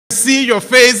see your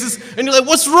faces, and you're like,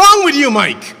 what's wrong with you,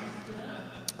 Mike?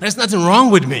 There's nothing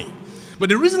wrong with me. But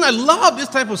the reason I love this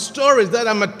type of stories, that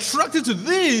I'm attracted to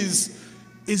these,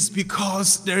 is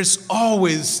because there's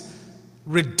always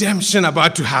redemption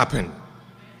about to happen.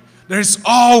 There's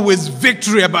always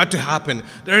victory about to happen.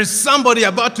 There is somebody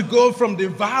about to go from the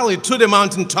valley to the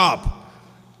mountaintop.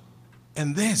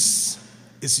 And this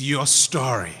is your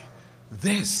story.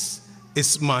 This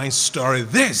is my story.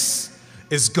 This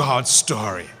is God's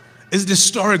story. It's the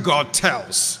story God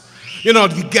tells. You know,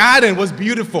 the garden was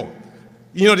beautiful.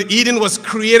 You know, the Eden was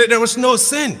created. There was no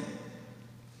sin.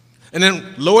 And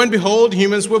then, lo and behold,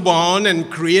 humans were born and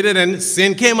created, and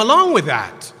sin came along with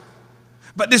that.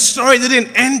 But the story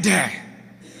didn't end there.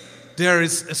 There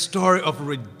is a story of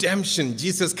redemption.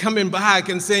 Jesus coming back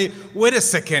and saying, wait a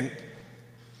second,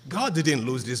 God didn't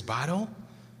lose this battle.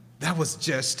 That was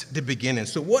just the beginning.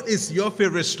 So what is your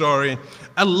favorite story?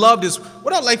 I love this.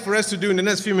 What I'd like for us to do in the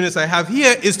next few minutes I have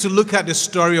here is to look at the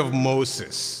story of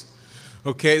Moses.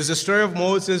 Okay, it's the story of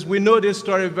Moses. We know this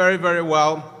story very, very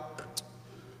well.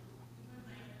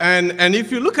 And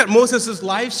if you look at Moses'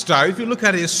 lifestyle, if you look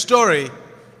at his story,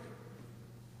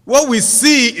 what we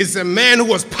see is a man who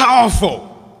was powerful,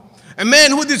 a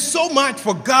man who did so much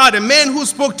for God, a man who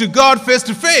spoke to God face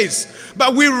to face.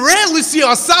 But we rarely see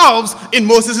ourselves in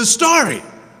Moses' story.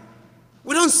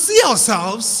 We don't see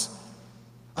ourselves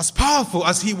as powerful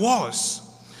as he was.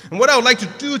 And what I would like to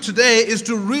do today is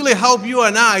to really help you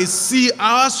and I see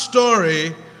our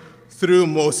story through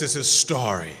Moses'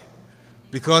 story.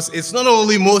 Because it's not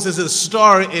only Moses'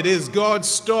 story, it is God's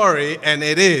story, and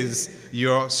it is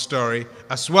your story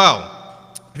as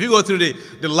well. If you go through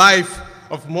the life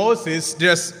of Moses,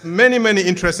 there's many, many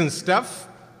interesting stuff.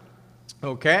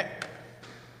 Okay.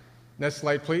 Next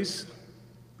slide, please.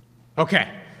 Okay.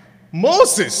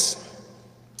 Moses,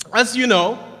 as you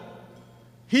know,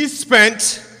 he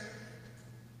spent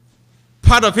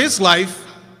part of his life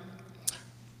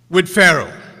with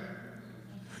Pharaoh.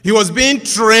 He was being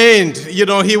trained. You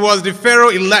know, he was the Pharaoh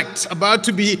elect, about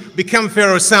to become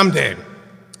Pharaoh someday.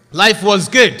 Life was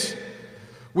good.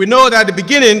 We know that at the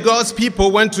beginning, God's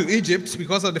people went to Egypt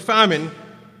because of the famine.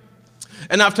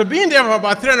 And after being there for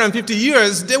about 350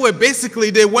 years, they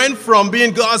went from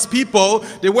being God's people,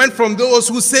 they went from those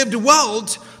who saved the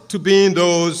world to being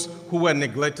those who were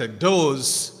neglected,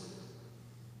 those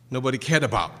nobody cared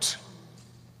about.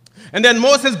 And then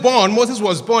Moses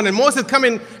was born, and Moses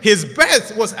coming, his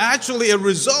birth was actually a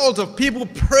result of people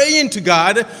praying to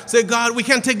God, say, God, we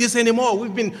can't take this anymore.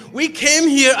 We came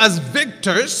here as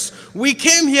victors, we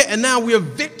came here and now we are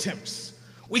victims.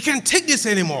 We can't take this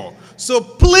anymore. So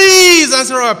please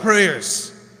answer our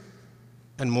prayers.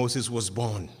 And Moses was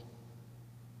born.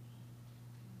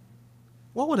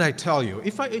 What would I tell you?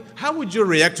 How would you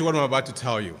react to what I'm about to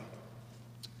tell you?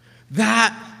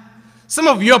 That some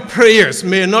of your prayers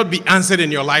may not be answered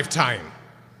in your lifetime.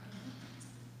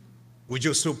 Would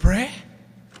you still pray?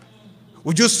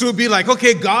 Would you still be like,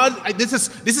 okay, God, this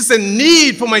is a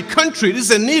need for my country. This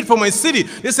is a need for my city.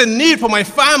 This is a need for my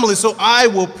family. So I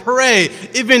will pray,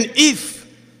 even if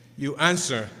you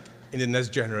answer in the next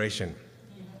generation.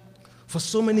 For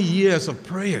so many years of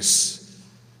prayers,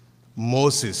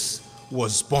 Moses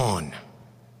was born.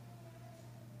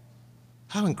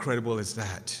 How incredible is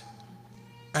that?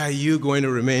 Are you going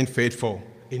to remain faithful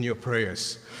in your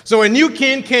prayers? So a new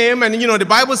king came, and the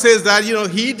Bible says that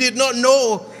he did not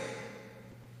know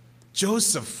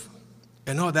Joseph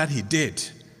and all that he did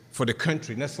for the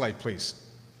country. Next slide, please.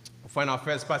 We'll find our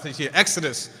first passage here,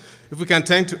 Exodus. If we can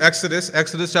turn to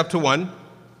Exodus chapter 1.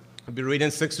 I'll be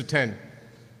reading 6 to 10.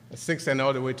 6 and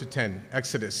all the way to 10.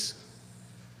 Exodus.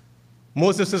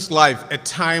 Moses' life, a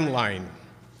timeline.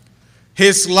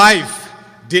 His life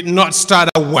did not start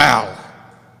out well.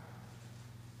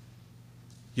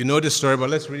 You know the story, but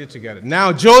let's read it together.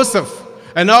 Now Joseph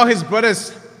and all his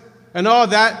brothers and all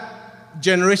that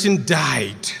generation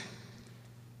died.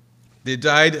 They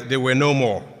died, they were no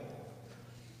more.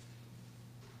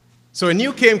 So a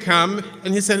new king came,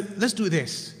 and he said, let's do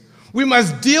this. We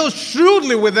must deal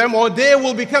shrewdly with them, or they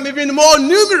will become even more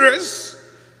numerous.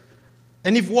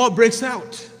 And if war breaks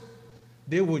out,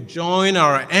 they will join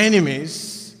our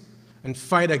enemies and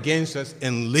fight against us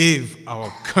and leave our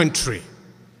country.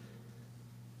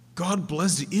 God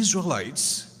blessed the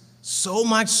Israelites so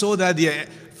much so that the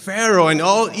Pharaoh and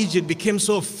all Egypt became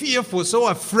so fearful, so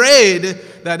afraid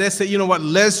that they said, you know what,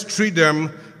 let's treat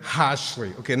them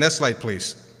harshly. Okay, next slide,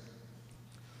 please.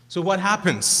 So what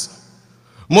happens?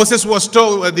 Moses was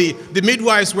told, the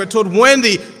midwives were told when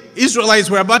the Israelites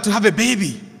were about to have a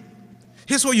baby,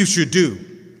 here's what you should do.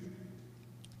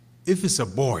 If it's a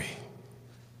boy,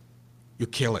 you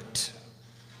kill it.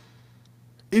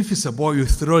 If it's a boy, you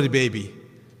throw the baby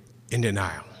in the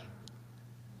Nile.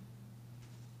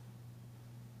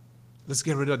 Let's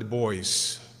get rid of the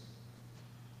boys.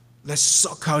 Let's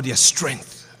suck out their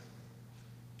strength.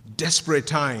 Desperate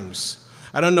times.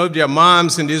 I don't know if there are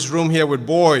moms in this room here with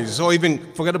boys, or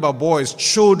even, forget about boys,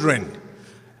 children.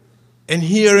 And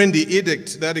hearing the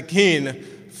edict that the king,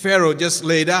 Pharaoh, just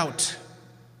laid out.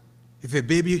 If a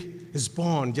baby is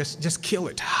born, just kill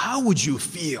it. How would you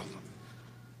feel?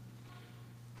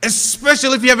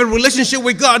 Especially if you have a relationship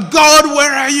with God. God,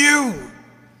 where are you?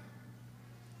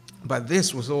 But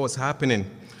this was what was happening.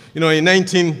 You know,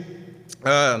 late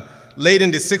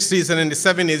in the 60s and in the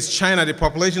 70s, China, the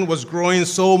population was growing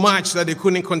so much that they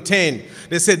couldn't contain.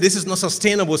 They said, this is not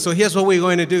sustainable, so here's what we're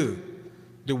going to do.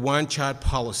 The one-child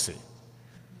policy.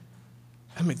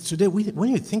 I mean, today, when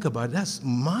you think about it, that's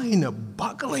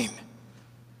mind-boggling.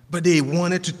 But they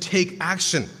wanted to take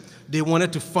action. They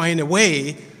wanted to find a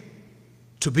way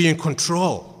to be in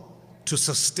control, to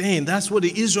sustain. That's what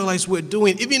the Israelites were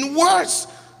doing. Even worse.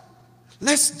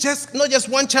 Let's not just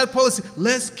one-child policy,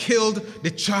 let's kill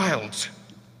the child.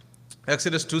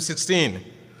 Exodus 2:16.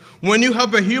 When you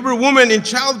have a Hebrew woman in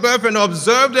childbirth and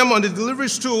observe them on the delivery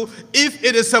stool, if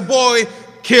it is a boy,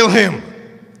 kill him.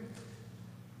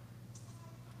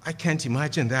 I can't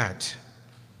imagine that.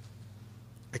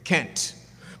 I can't.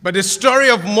 But the story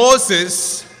of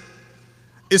Moses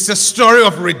is a story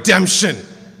of redemption.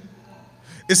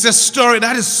 It's a story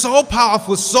that is so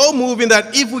powerful, so moving,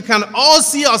 that if we can all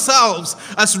see ourselves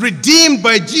as redeemed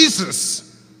by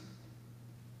Jesus,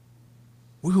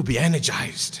 we will be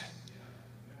energized.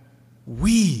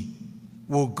 We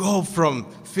will go from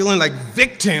feeling like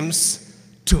victims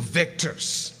to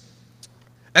victors.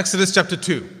 Exodus chapter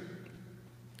 2.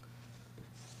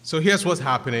 So here's what's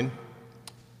happening.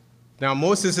 Now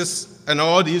Moses and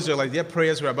all the Israelites, their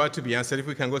prayers were about to be answered. If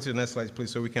we can go to the next slide,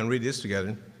 please, so we can read this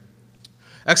together.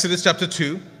 Exodus chapter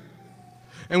 2.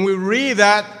 And we read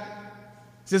that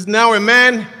it says, now a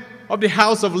man of the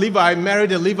house of Levi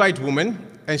married a Levite woman,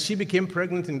 and she became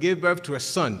pregnant and gave birth to a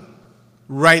son.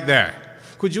 Right there.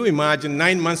 Could you imagine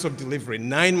 9 months of delivery,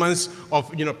 9 months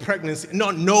of pregnancy,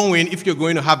 not knowing if you're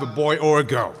going to have a boy or a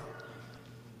girl?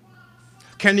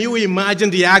 Can you imagine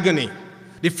the agony,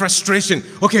 the frustration?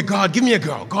 Okay, God, give me a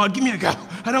girl. God, give me a girl.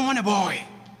 I don't want a boy.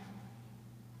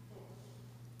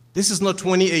 This is not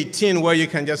 2018 where you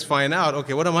can just find out,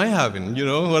 okay, what am I having?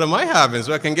 What am I having?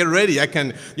 So I can get ready. I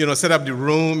can, set up the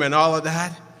room and all of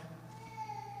that.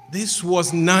 This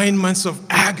was 9 months of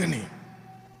agony.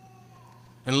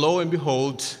 And lo and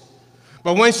behold,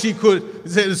 but when she could,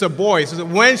 it's a boy, so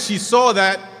when she saw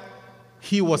that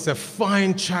he was a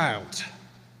fine child,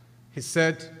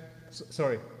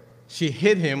 she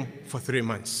hid him for 3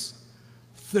 months.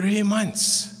 3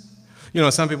 months.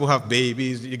 Some people have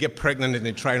babies, you get pregnant and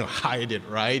they try to hide it,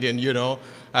 right? And,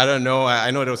 I don't know,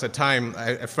 I know there was a time,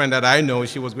 a friend that I know,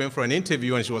 she was going for an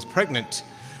interview and she was pregnant.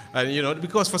 And,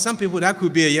 because for some people that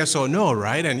could be a yes or no,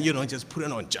 right? And, just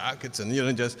putting on jackets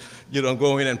and, just,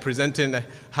 going and presenting,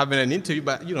 having an interview,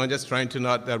 but, just trying to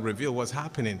not reveal what's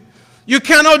happening. You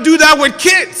cannot do that with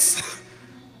kids.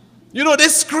 They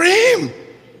scream.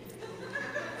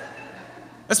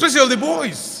 Especially the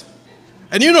boys.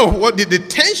 And what the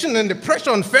tension and the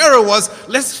pressure on Pharaoh was,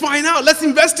 let's find out, let's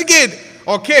investigate.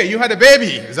 Okay, you had a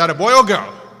baby. Is that a boy or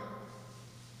girl?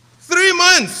 3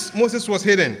 months Moses was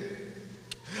hidden.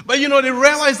 But they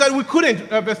realized that we couldn't,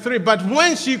 verse 3, but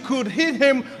when she could hid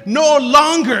him no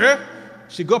longer,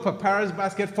 she got a papyrus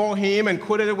basket for him and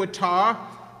coated it with tar,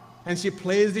 and she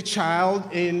placed the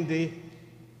child in the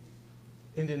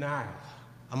Nile,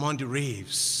 among the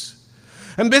reeds.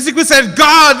 And basically said,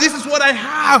 God, this is what I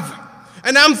have.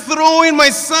 And I'm throwing my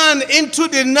son into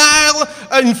the Nile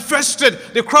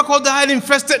the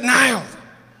crocodile-infested Nile.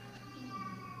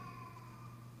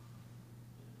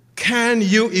 Can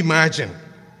you imagine?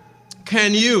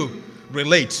 Can you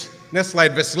relate? Next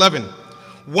slide, verse 11.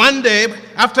 One day,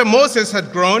 after Moses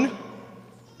had grown,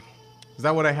 is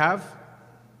that what I have?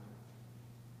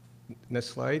 Next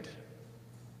slide.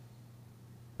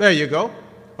 There you go.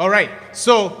 All right.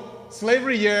 So,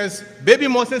 slavery years, baby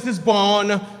Moses is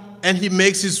born, and he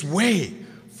makes his way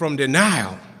from the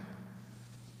Nile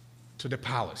to the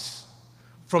palace.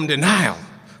 From the Nile,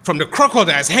 from the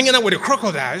crocodiles, hanging out with the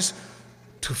crocodiles,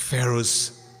 to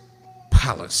Pharaoh's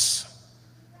palace.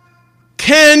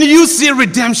 Can you see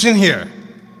redemption here?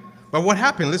 But what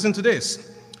happened? Listen to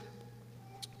this.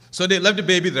 So they left the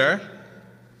baby there.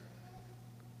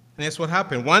 And that's what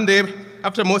happened. One day,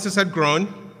 after Moses had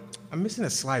grown, I'm missing a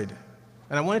slide.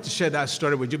 And I wanted to share that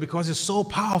story with you because it's so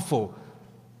powerful.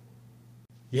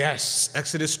 Yes,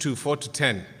 Exodus 2, 4 to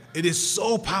 10. It is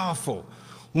so powerful.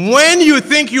 When you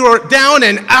think you're down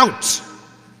and out,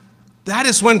 that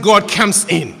is when God comes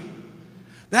in.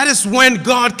 That is when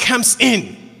God comes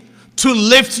in to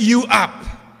lift you up.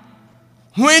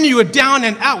 When you are down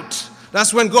and out,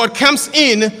 that's when God comes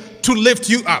in to lift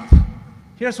you up.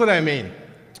 Here's what I mean.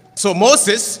 So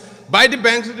Moses, by the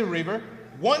banks of the river,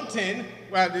 wanting,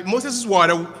 Moses'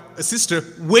 sister,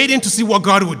 waiting to see what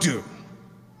God would do.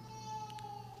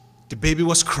 The baby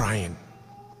was crying.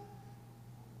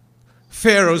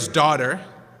 Pharaoh's daughter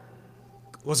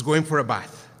was going for a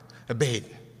bath, a bathe,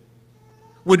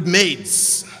 with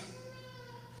maids.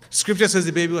 Scripture says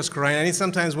the baby was crying, and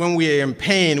sometimes when we are in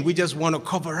pain, we just want to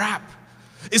cover up.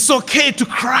 It's okay to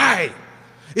cry.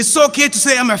 It's okay to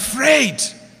say, I'm afraid.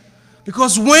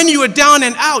 Because when you are down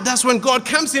and out, that's when God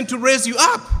comes in to raise you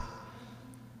up.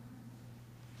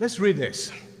 Let's read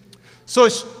this. So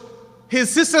his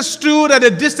sister stood at a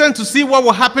distance to see what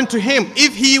would happen to him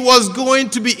if he was going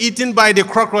to be eaten by the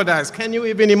crocodiles. Can you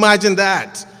even imagine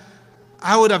that?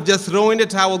 I would have just thrown in the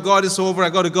towel. God, it's over. I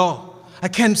got to go. I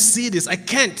can't see this. I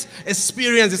can't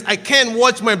experience this. I can't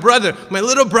watch my brother, my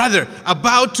little brother,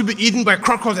 about to be eaten by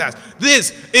crocodiles.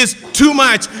 This is too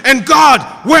much. And God,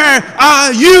 where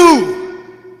are you?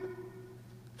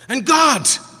 And God,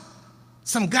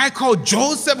 some guy called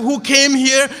Joseph who came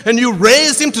here and you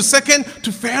raised him to second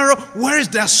to Pharaoh. Where is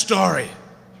that story?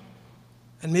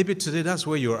 And maybe today that's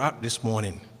where you're at this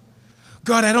morning.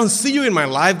 God, I don't see you in my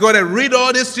life. God, I read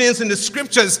all these things in the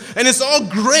scriptures, and it's all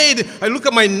great. I look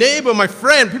at my neighbor, my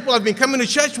friend, people I've been coming to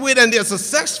church with, and they're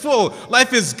successful.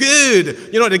 Life is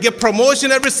good. You know, they get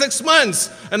promotion every 6 months,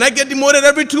 and I get demoted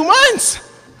every 2 months.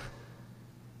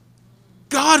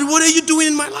 God, what are you doing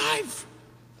in my life?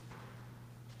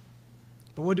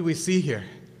 But what do we see here?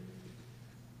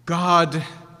 God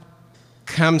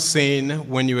comes in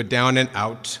when you are down and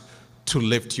out to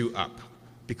lift you up,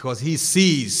 because he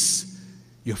sees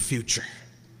your future.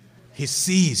 He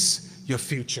sees your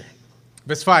future.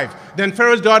 Verse 5, then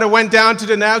Pharaoh's daughter went down to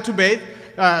the Nile to bathe,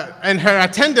 and her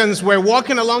attendants were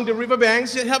walking along the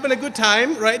riverbanks, having a good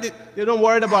time, right? They don't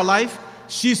worry about life.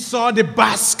 She saw the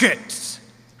basket.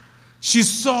 She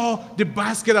saw the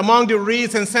basket among the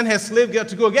reeds and sent her slave girl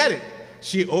to go get it.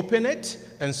 She opened it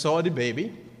and saw the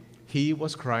baby. He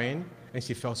was crying, and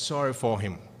she felt sorry for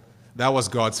him. That was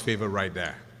God's favor right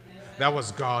there. That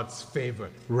was God's favor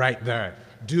right there.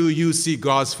 Do you see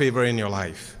God's favor in your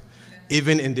life,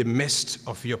 even in the midst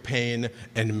of your pain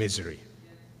and misery?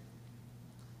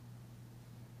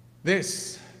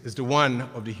 This is the one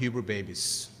of the Hebrew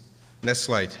babies. Next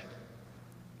slide.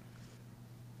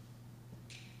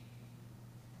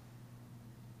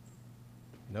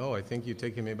 No, I think you're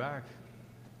taking me back.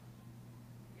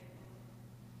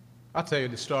 I'll tell you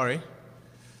the story.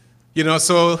 You know,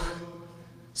 so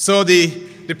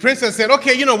the princess said,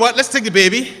 okay, you know what? Let's take the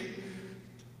baby.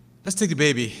 Let's take the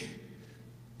baby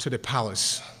to the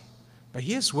palace. But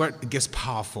here's where it gets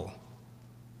powerful.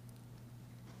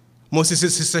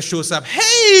 Moses' sister shows up.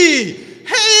 Hey,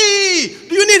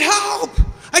 do you need help?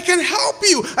 I can help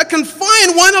you. I can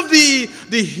find one of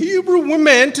the Hebrew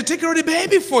women to take care of the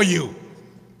baby for you.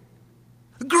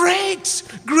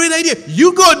 Great idea.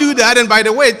 You go do that, and by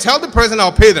the way, tell the person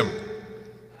I'll pay them.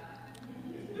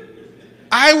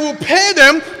 I will pay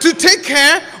them to take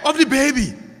care of the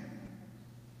baby.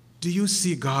 Do you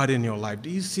see God in your life? Do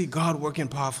you see God working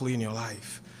powerfully in your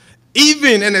life?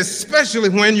 Even and especially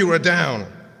when you are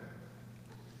down.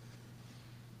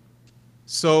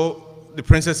 So the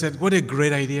princess said, what a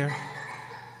great idea.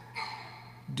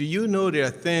 Do you know there are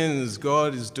things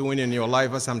God is doing in your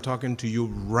life as I'm talking to you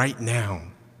right now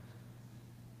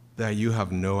that you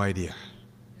have no idea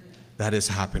that is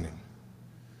happening?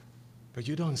 But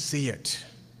you don't see it.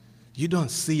 You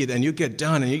don't see it, and you get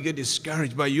down and you get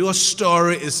discouraged. But your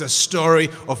story is a story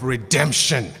of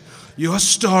redemption. Your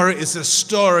story is a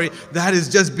story that is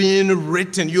just being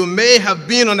written. You may have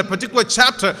been on a particular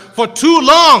chapter for too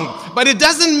long, but it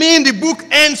doesn't mean the book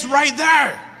ends right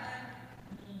there.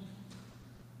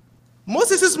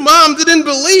 Moses' mom didn't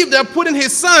believe that putting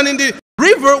his son in the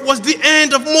river was the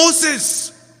end of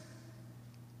Moses.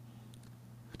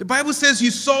 The Bible says he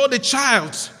saw the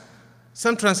child.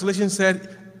 Some translations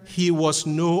said he was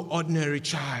no ordinary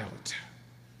child.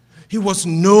 He was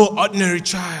no ordinary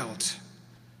child.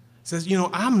 Says, you know,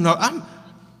 I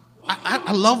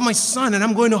love my son, and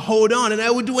I'm going to hold on, and I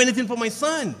would do anything for my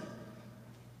son.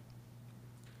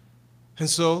 And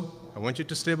so I want you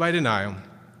to stay by the Nile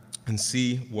and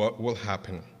see what will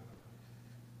happen.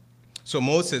 So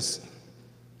Moses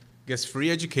gets free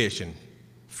education.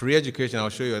 Free education, I'll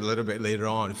show you a little bit later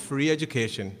on. Free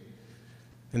education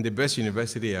in the best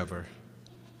university ever.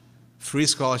 Free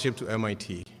scholarship to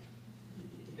MIT.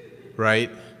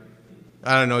 right?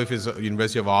 I don't know if it's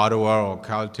University of Ottawa or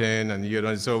Carleton, and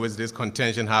there's always this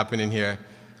contention happening here.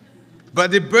 But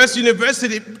the best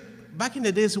university, back in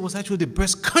the days, it was actually the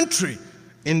best country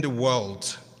in the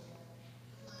world.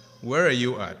 Where are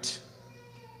you at?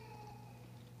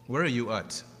 Where are you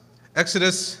at?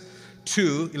 Exodus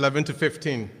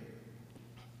 2:11-15.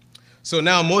 So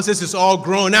now Moses is all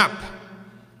grown up.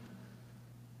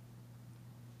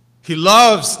 He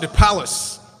loves the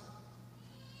palace,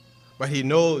 but he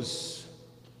knows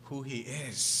who he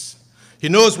is. He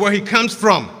knows where he comes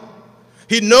from.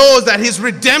 He knows that his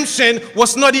redemption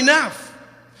was not enough,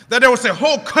 that there was a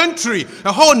whole country,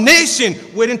 a whole nation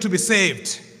waiting to be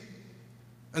saved.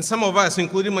 And some of us,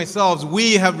 including myself,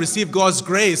 we have received God's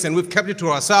grace and we've kept it to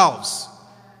ourselves.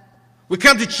 We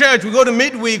come to church, we go to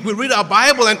midweek, we read our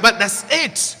Bible, but that's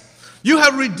it. You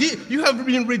have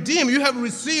been redeemed, you have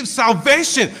received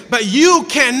salvation, but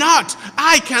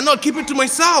I cannot keep it to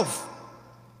myself.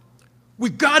 We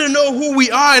got to know who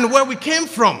we are and where we came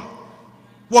from,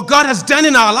 what God has done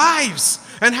in our lives.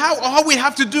 And how all we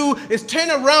have to do is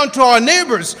turn around to our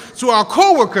neighbors, to our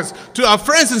co-workers, to our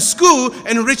friends in school,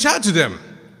 and reach out to them.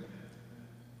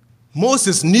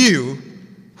 Moses knew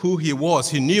who he was.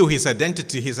 He knew his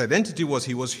identity. His identity was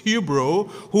he was Hebrew,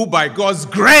 who by God's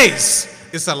grace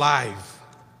is alive.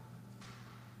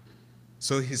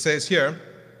 So he says here,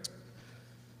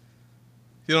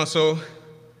 so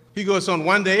he goes on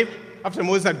one day, after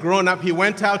Moses had grown up, he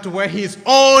went out to where his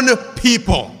own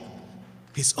people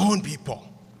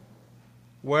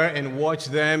were and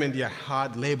watched them in their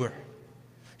hard labor.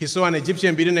 He saw an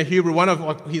Egyptian beating a Hebrew, one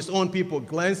of his own people,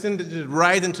 glancing to the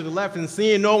right and to the left, and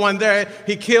seeing no one there,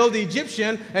 he killed the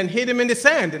Egyptian and hid him in the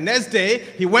sand. The next day,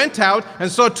 he went out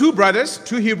and saw two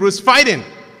Hebrews fighting.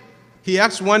 He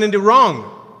asked one in the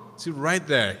wrong. See, right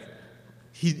there,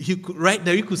 right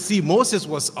there, you could see Moses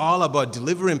was all about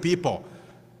delivering people.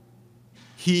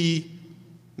 He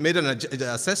made an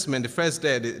assessment the first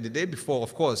day, the day before,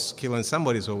 of course, killing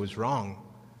somebody is always wrong.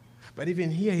 But even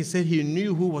here, he said he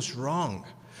knew who was wrong.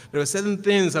 There were certain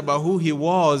things about who he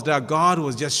was that God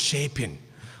was just shaping.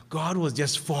 God was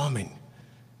just forming.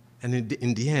 And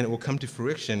in the end, it will come to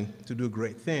fruition to do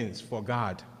great things for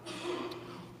God.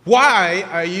 Why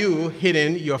are you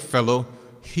hitting your fellow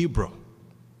Hebrew?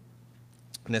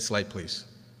 Next slide, please.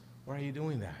 Why are you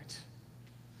doing that?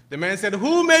 The man said,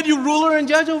 who made you ruler and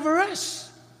judge over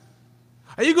us?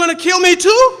 Are you going to kill me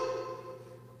too?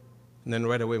 And then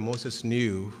right away, Moses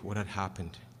knew what had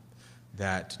happened.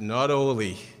 That not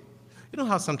only,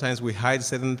 how sometimes we hide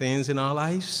certain things in our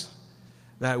lives?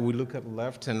 That we look at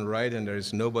left and right and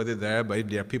there's nobody there, but if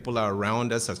there are people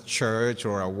around us at church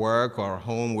or at work or at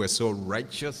home, we're so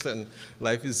righteous and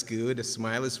life is good, the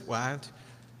smile is wide.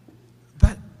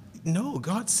 But no,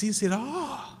 God sees it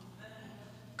all.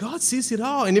 God sees it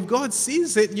all. And if God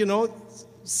sees it,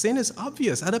 sin is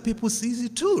obvious. Other people see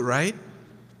it too, right?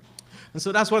 And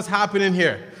so that's what's happening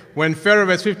here. When Pharaoh,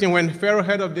 verse 15, when Pharaoh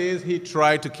heard of this, he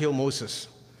tried to kill Moses.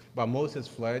 But Moses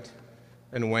fled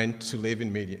and went to live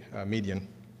in Midian.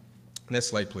 Next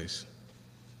slide, please.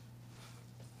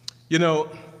 The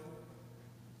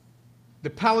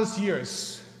palace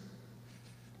years,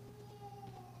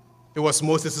 it was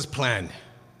Moses' plan.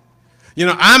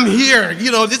 I'm here.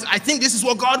 I think this is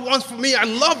what God wants for me. I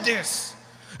love this.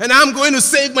 And I'm going to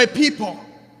save my people.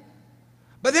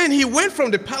 But then he went from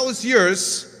the palace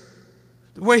years,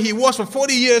 where he was for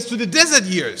 40 years, to the desert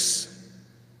years.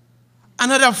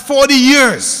 Another 40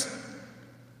 years.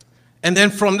 And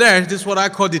then from there, this is what I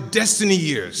call the destiny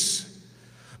years.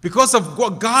 Because of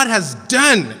what God has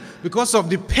done, because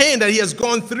of the pain that he has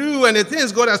gone through and the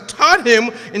things God has taught him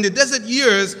in the desert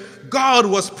years, God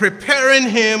was preparing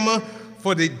him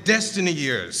for the destiny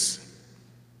years.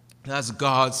 That's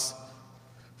God's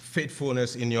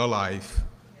faithfulness in your life.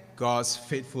 God's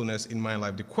faithfulness in my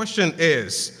life. The question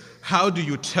is, how do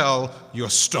you tell your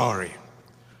story?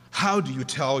 How do you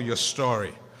tell your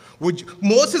story?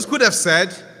 Moses could have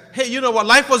said, hey, you know what?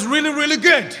 Life was really, really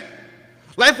good.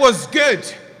 Life was good.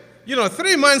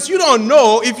 3 months, you don't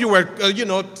know if you were,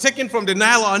 taken from the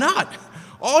Nile or not.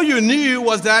 All you knew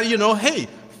was that, hey,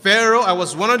 Pharaoh, I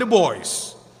was one of the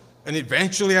boys. And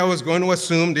eventually I was going to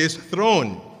assume this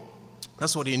throne.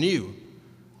 That's what he knew.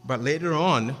 But later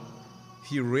on,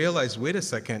 he realized, wait a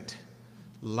second,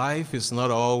 life is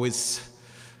not always,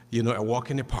 a walk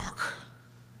in the park.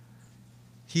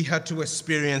 He had to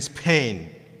experience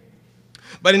pain.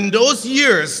 But in those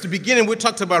years, to begin, we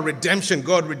talked about redemption.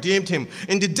 God redeemed him.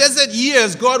 In the desert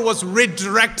years, God was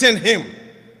redirecting him.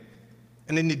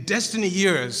 And in the destiny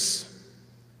years,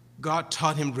 God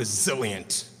taught him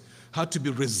how to be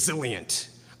resilient.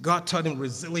 God taught him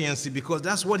resiliency because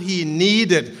that's what he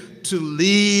needed to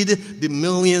lead the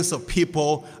millions of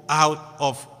people out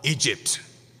of Egypt.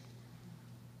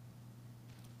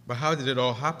 But how did it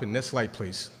all happen? Next slide,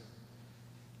 please.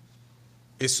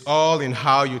 It's all in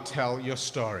how you tell your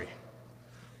story.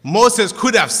 Moses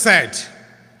could have said,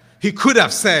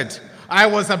 I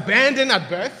was abandoned at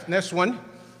birth. Next one.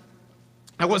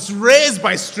 I was raised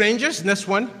by strangers. Next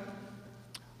one.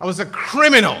 I was a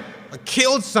criminal. I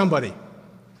killed somebody.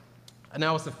 And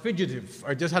I was a fugitive.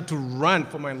 I just had to run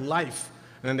for my life.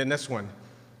 And then the next one.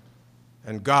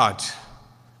 And God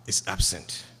is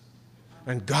absent.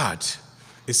 And God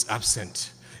is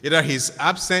absent. Either he's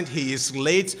absent, he is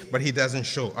late, but he doesn't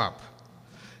show up.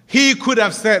 He could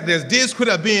have said this. This could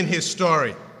have been his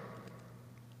story.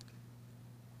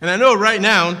 And I know right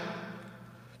now,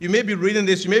 you may be reading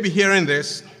this, you may be hearing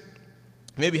this.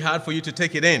 It may be hard for you to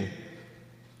take it in.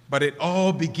 But it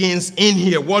all begins in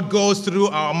here. What goes through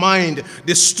our mind,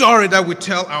 the story that we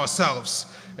tell ourselves.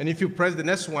 And if you press the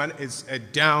next one, it's a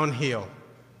downhill.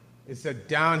 It's a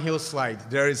downhill slide.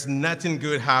 There is nothing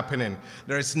good happening.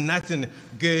 There is nothing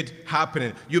good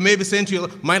happening. You may be saying to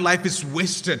yourself, my life is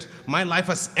wasted. My life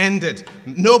has ended.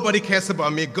 Nobody cares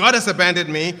about me. God has abandoned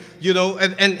me,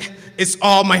 and it's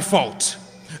all my fault.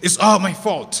 It's all my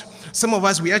fault. Some of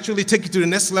us, we actually take it to the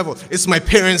next level. It's my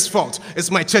parents' fault. It's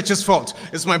my church's fault.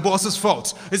 It's my boss's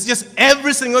fault. It's just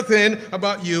every single thing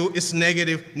about you is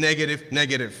negative, negative,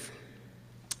 negative.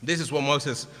 This is what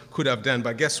Moses could have done.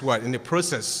 But guess what? In the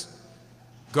process,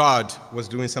 God was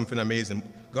doing something amazing.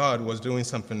 God was doing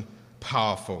something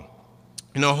powerful.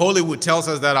 Hollywood tells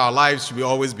us that our lives should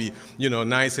always be,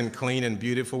 nice and clean and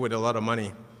beautiful with a lot of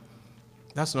money.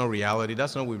 That's not reality.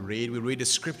 That's not what we read. We read the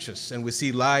scriptures and we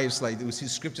see lives like this. We see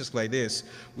scriptures like this.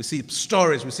 We see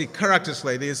stories. We see characters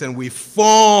like this, and we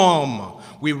reframe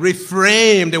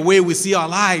the way we see our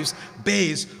lives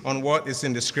based on what is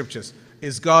in the scriptures.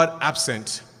 Is God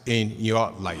absent in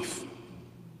your life?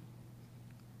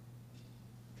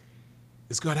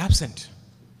 Is God absent?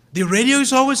 The radio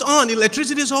is always on. The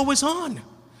electricity is always on.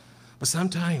 But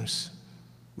sometimes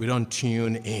we don't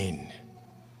tune in.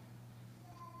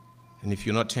 And if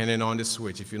you're not turning on the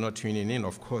switch, if you're not tuning in,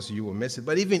 of course you will miss it.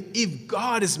 But even if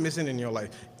God is missing in your life,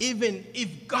 even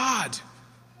if God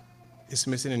is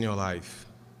missing in your life,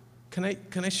 can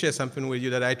I share something with you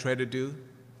that I try to do?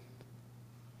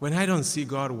 When I don't see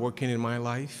God working in my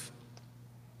life,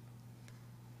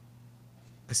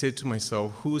 I say to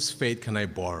myself, whose faith can I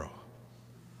borrow?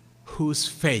 Whose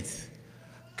faith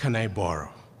can I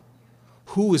borrow?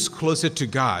 Who is closer to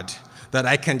God that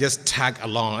I can just tag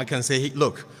along? I can say, hey,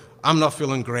 look, I'm not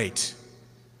feeling great.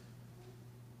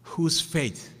 Whose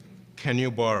faith can you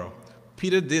borrow?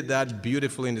 Peter did that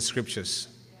beautifully in the scriptures.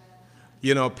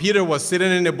 Peter was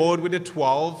sitting in the boat with the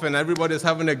 12, and everybody's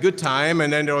having a good time,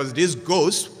 and then there was this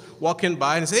ghost walking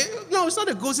by and say, no, it's not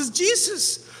a ghost, it's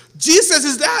Jesus. Jesus,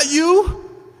 is that you?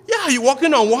 Yeah, you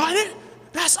walking on water?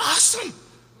 That's awesome.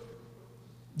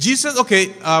 Jesus,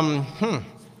 okay, it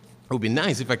would be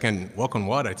nice if I can walk on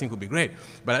water. I think it would be great.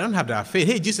 But I don't have that faith.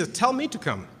 Hey, Jesus, tell me to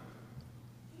come.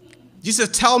 Jesus,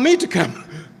 tell me to come.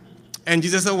 And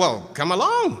Jesus said, well, come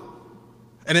along.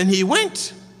 And then he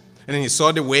went. And then he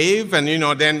saw the wave, and,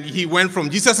 then he went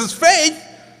from Jesus' faith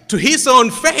to his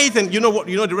own faith. And you know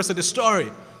the rest of the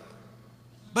story.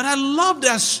 But I love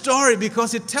that story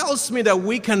because it tells me that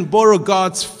we can borrow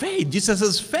God's faith,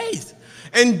 Jesus' faith.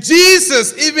 And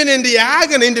Jesus, even in the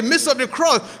agony, in the midst of the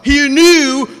cross, he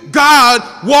knew God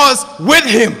was with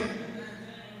him.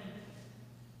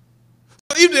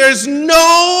 So if there's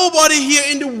nobody here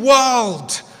in the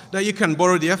world that you can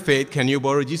borrow their faith, can you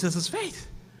borrow Jesus' faith?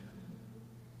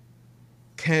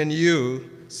 Can you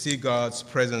see God's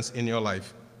presence in your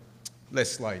life?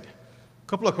 Let's slide. A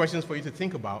couple of questions for you to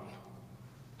think about.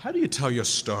 How do you tell your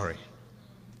story?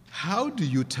 How do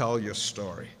you tell your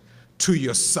story to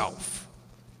yourself,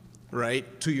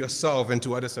 right? To yourself and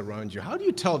to others around you. How do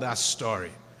you tell that story?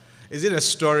 Is it a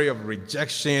story of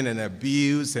rejection and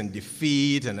abuse and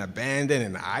defeat and abandoned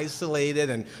and isolated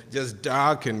and just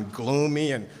dark and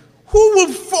gloomy? And who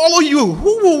will follow you?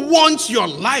 Who will want your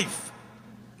life?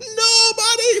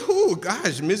 Nobody. Oh,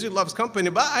 gosh, misery loves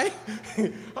company. Bye.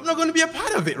 I'm not going to be a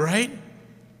part of it, right?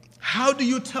 How do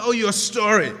you tell your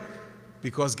story?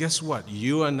 Because guess what?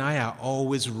 You and I are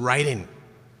always writing.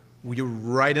 We're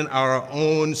writing our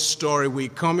own story. We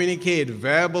communicate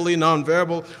verbally,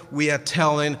 non-verbal. We are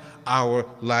telling our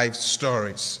life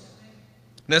stories.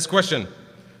 Next question.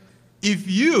 If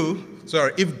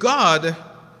God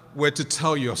were to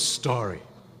tell your story,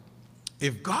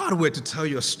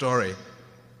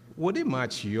 would it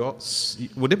match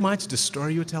the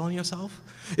story you're telling yourself?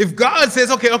 If God says,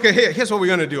 okay, here's what we're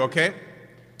going to do, okay?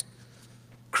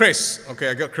 Chris, okay,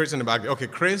 I got Chris in the back. Okay,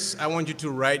 Chris, I want you to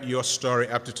write your story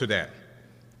up to today.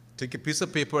 Take a piece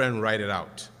of paper and write it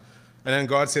out. And then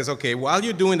God says, okay, while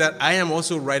you're doing that, I am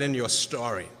also writing your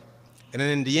story. And then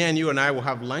in the end, you and I will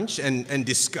have lunch and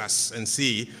discuss and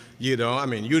see, you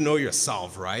know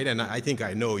yourself, right? And I think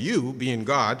I know you, being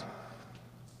God.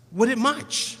 Would it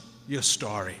match your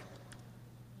story?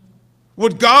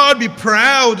 Would God be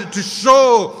proud to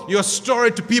show your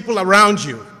story to people around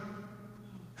you?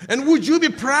 And would you be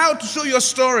proud to show your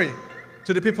story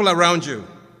to the people around you?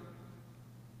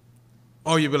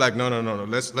 Or you'd be like, no,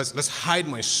 let's hide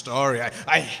my story.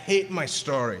 I hate my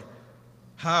story.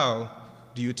 How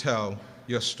do you tell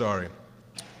your story?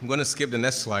 I'm going to skip the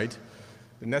next slide.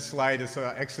 The next slide is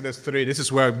Exodus 3. This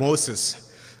is where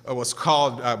Moses was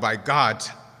called by God.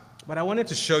 But I wanted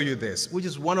to show you this, which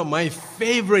is one of my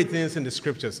favorite things in the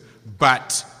scriptures.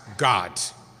 But God.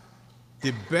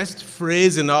 The best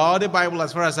phrase in all the Bible,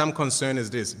 as far as I'm concerned,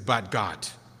 is this: but God.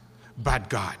 But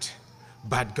God.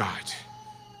 But God.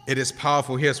 It is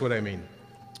powerful. Here's what I mean.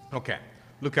 Okay,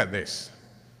 look at this.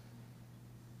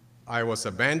 I was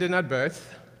abandoned at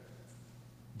birth,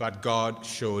 but God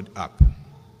showed up.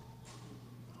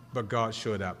 But God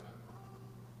showed up.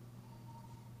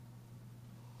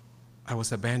 I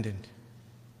was abandoned,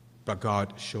 but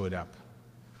God showed up.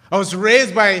 I was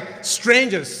raised by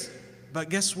strangers, but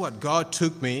guess what? God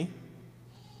took me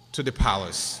to the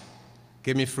palace,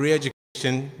 gave me free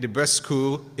education, the best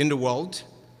school in the world,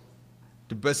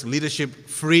 the best leadership,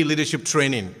 free leadership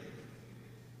training.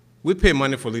 We pay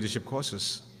money for leadership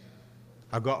courses.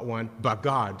 I got one, but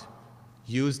God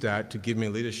used that to give me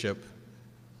leadership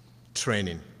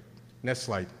training. Next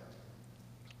slide.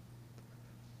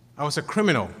 I was a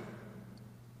criminal,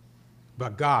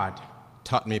 but God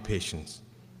taught me patience.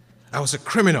 I was a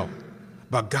criminal,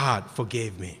 but God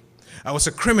forgave me. I was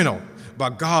a criminal,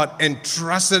 but God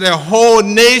entrusted a whole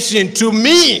nation to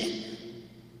me.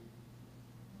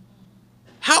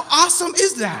 How awesome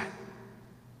is that?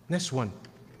 Next one.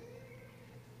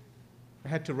 I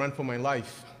had to run for my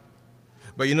life.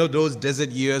 But you know, those desert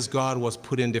years, God was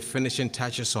putting the finishing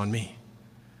touches on me.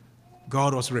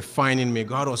 God was refining me.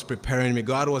 God was preparing me.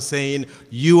 God was saying,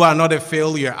 you are not a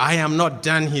failure. I am not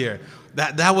done here.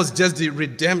 That was just the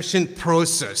redemption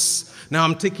process. Now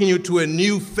I'm taking you to a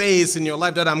new phase in your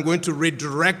life that I'm going to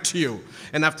redirect you.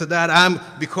 And after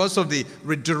that, because of the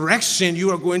redirection,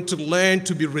 you are going to learn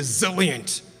to be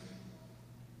resilient.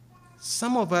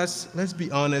 Some of us, let's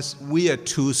be honest, we are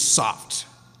too soft.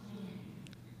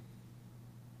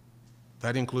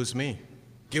 That includes me.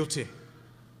 Guilty.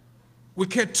 We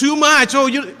care too much.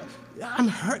 I'm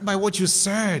hurt by what you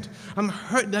said. I'm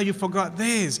hurt that you forgot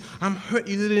this. I'm hurt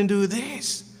you didn't do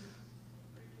this.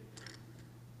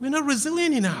 We're not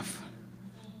resilient enough.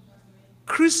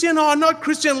 Christian or not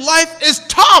Christian, life is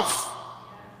tough.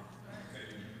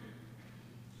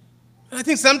 I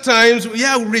think sometimes,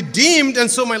 redeemed, and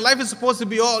so my life is supposed to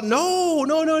be all,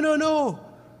 no.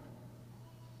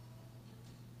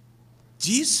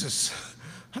 Jesus.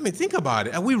 I mean, think about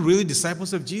it. Are we really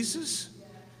disciples of Jesus?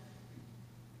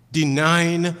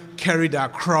 Denying, carry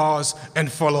that cross,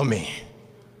 and follow me.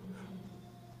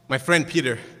 My friend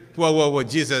Peter, whoa,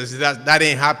 Jesus, that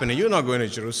ain't happening. You're not going to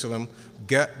Jerusalem.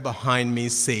 Get behind me,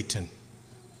 Satan.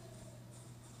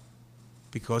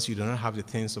 Because you do not have the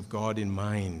things of God in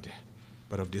mind,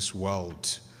 but of this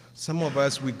world. Some of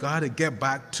us, we got to get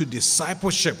back to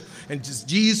discipleship. And just,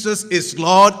 Jesus is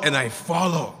Lord, and I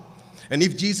follow. And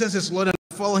if Jesus is Lord and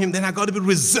I follow him, then I got to be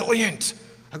resilient.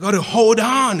 I got to hold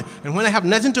on. And when I have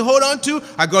nothing to hold on to,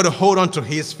 I got to hold on to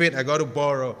his faith. I got to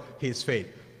borrow his faith.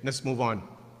 Let's move on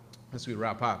as we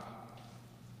wrap up.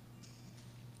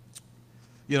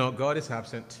 You know, God is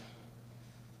absent.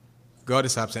 God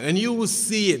is absent. And you will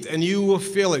see it and you will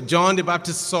feel it. John the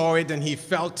Baptist saw it and he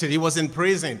felt it. He was in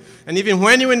prison. And even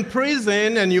when you're in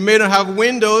prison and you may not have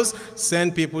windows,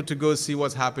 send people to go see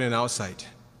what's happening outside.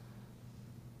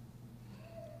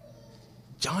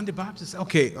 John the Baptist,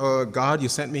 okay, God, you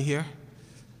sent me here.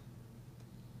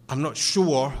 I'm not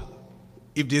sure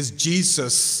if this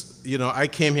Jesus, I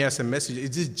came here as a message. Is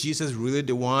this Jesus really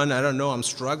the one? I don't know. I'm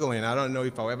struggling. I don't know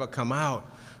if I'll ever come out.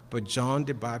 But John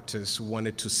the Baptist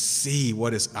wanted to see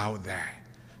what is out there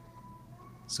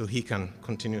so he can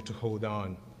continue to hold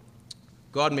on.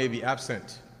 God may be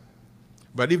absent,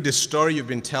 but if the story you've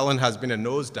been telling has been a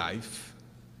nosedive,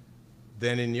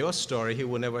 then in your story, he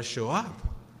will never show up.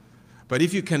 But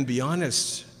if you can be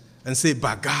honest and say,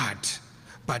 but God,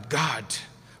 but God,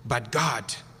 but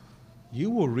God, you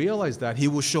will realize that he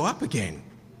will show up again.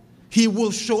 He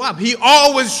will show up. He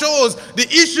always shows. The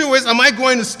issue is, am I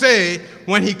going to stay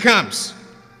when he comes?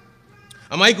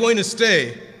 Am I going to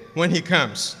stay when he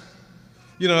comes?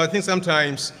 You know, I think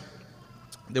sometimes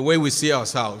the way we see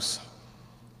ourselves,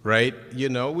 right? You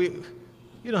know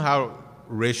how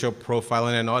racial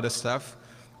profiling and all that stuff,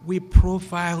 we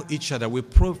profile each other. We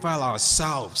profile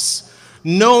ourselves.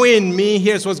 Knowing me,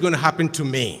 here's what's going to happen to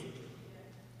me.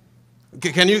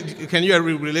 Can you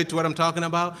relate to what I'm talking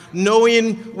about?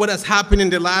 Knowing what has happened in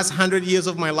the last 100 years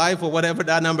of my life, or whatever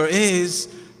that number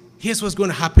is, here's what's going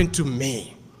to happen to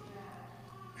me.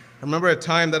 I remember a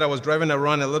time that I was driving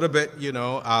around a little bit,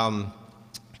 a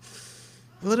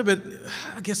little bit,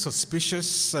 I guess,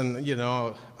 suspicious, and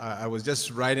I was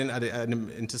just riding at an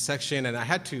intersection, and I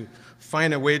had to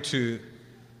find a way I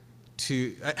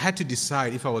had to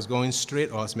decide if I was going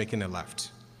straight or I was making a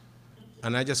left.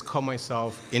 And I just caught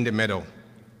myself in the middle.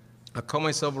 I caught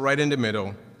myself right in the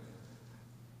middle.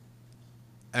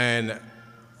 And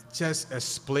just a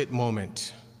split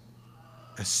moment,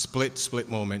 a split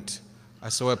moment, I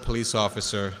saw a police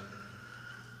officer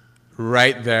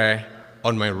right there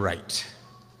on my right.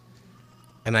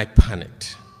 And I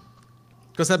panicked.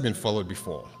 Because I've been followed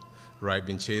before, right?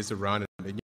 Been chased around and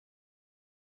been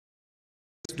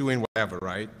doing whatever,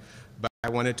 right? But I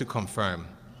wanted to confirm.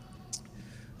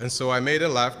 And so I made a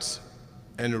left,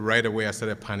 and right away I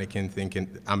started panicking,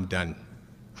 thinking, I'm done.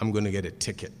 I'm going to get a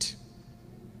ticket.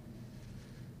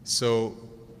 So,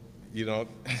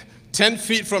 10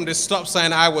 feet from the stop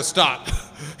sign, I would stop.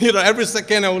 Every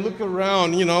second I would look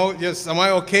around, just, am I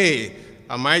okay?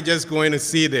 Am I just going to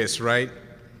see this, right?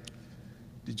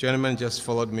 The gentleman just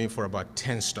followed me for about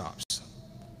 10 stops.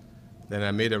 Then I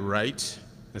made a right.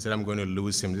 I said, I'm going to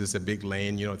lose him. This is a big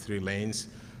lane, 3 lanes.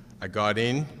 I got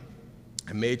in.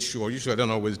 I made sure, usually I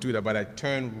don't always do that, but I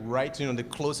turned right, the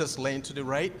closest lane to the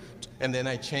right, and then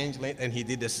I changed lane, and he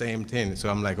did the same thing. So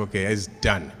I'm like, okay, it's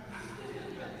done.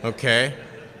 Okay.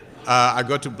 I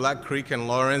got to Black Creek and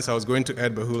Lawrence. I was going to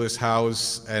Ed Bahula's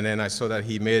house, and then I saw that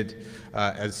he made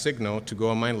a signal to go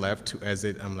on my left to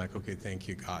exit. I'm like, okay, thank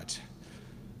you, God.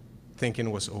 Thinking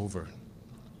it was over.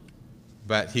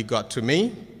 But he got to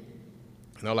me,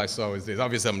 and all I saw was this.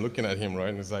 Obviously, I'm looking at him, right?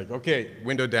 And it's like, okay,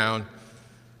 window down.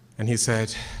 And he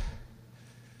said,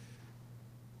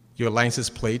 your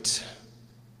license plate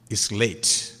is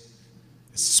late.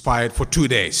 It's expired for 2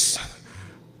 days.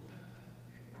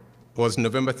 It was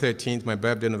November 13th, my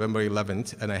birthday, November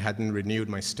 11th, and I hadn't renewed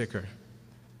my sticker.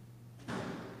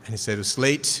 And he said, it's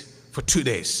late for 2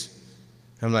 days.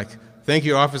 I'm like, thank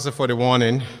you, officer, for the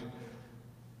warning.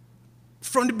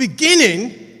 From the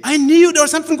beginning, I knew there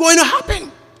was something going to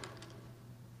happen.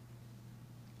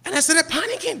 And I started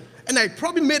panicking. And I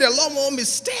probably made a lot more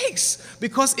mistakes,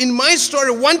 because in my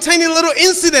story, one tiny little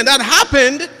incident that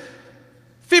happened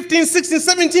 15, 16,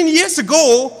 17 years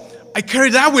ago, I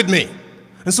carried that with me.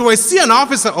 And so I see an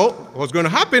officer, what's going to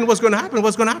happen, what's going to happen,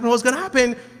 what's going to happen, what's going to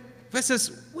happen?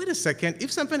 Versus, wait a second,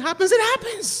 if something happens, it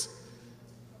happens.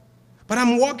 But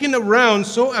I'm walking around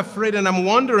so afraid, and I'm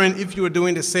wondering if you are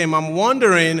doing the same. I'm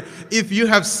wondering if you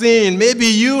have seen, maybe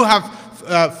you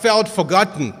have felt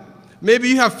forgotten. Maybe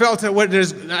you have felt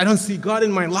that I don't see God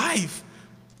in my life.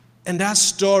 And that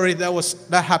story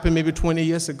that happened maybe 20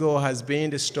 years ago has been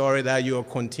the story that you are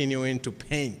continuing to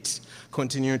paint,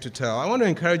 continuing to tell. I want to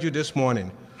encourage you this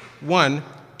morning, one,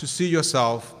 to see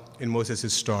yourself in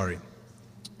Moses' story.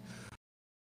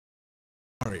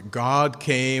 God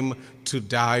came to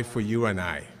die for you and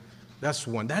I. That's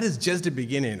one. That is just the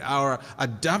beginning. Our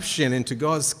adoption into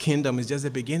God's kingdom is just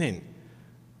the beginning.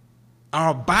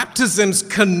 Our baptisms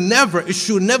it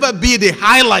should never be the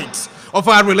highlight of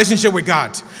our relationship with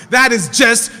God. That is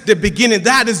just the beginning.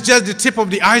 That is just the tip of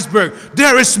the iceberg.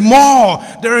 There is more.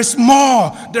 There is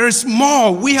more. There is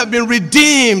more. We have been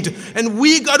redeemed, and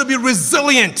we got to be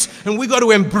resilient, and we got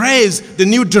to embrace the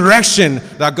new direction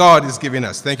that God is giving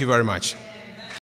us. Thank you very much.